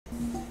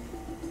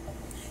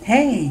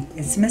Hey,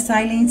 it's Miss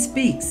Ileane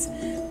Speaks,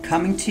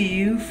 coming to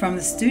you from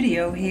the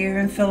studio here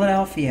in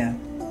Philadelphia.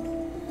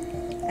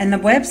 And the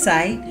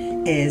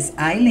website is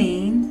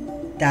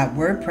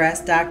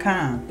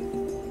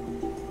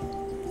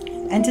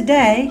ileane.wordpress.com. And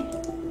today,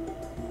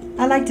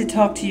 I'd like to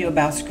talk to you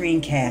about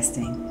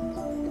screencasting.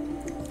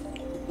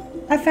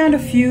 I found a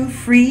few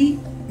free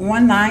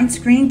online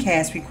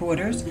screencast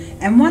recorders,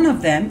 and one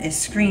of them is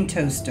Screen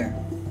Toaster.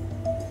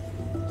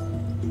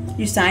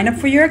 You sign up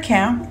for your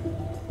account,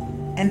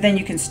 and then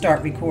you can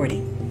start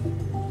recording.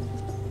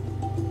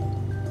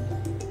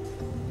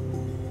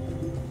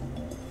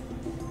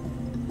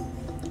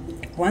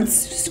 Once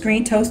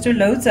Screen Toaster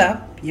loads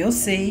up, you'll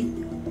see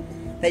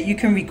that you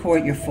can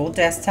record your full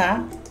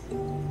desktop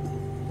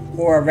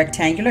or a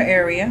rectangular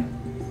area.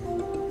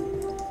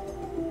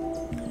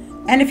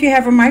 And if you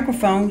have a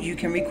microphone, you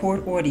can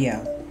record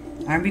audio.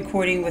 I'm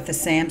recording with the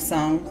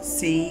Samsung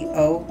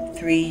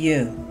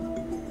CO3U.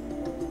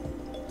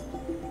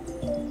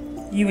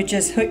 You would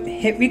just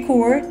hit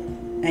record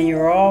and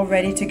you're all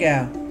ready to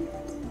go.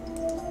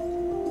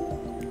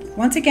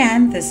 Once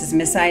again, this is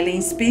Miss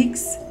Ileane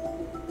Speaks,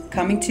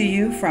 coming to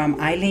you from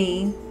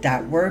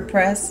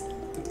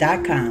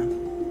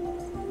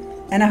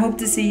ileane.wordpress.com. And I hope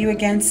to see you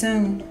again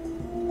soon.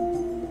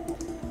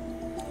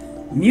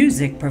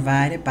 Music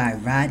provided by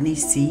Rodney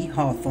C.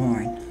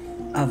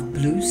 Hawthorne of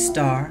Blue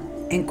Star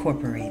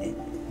Incorporated.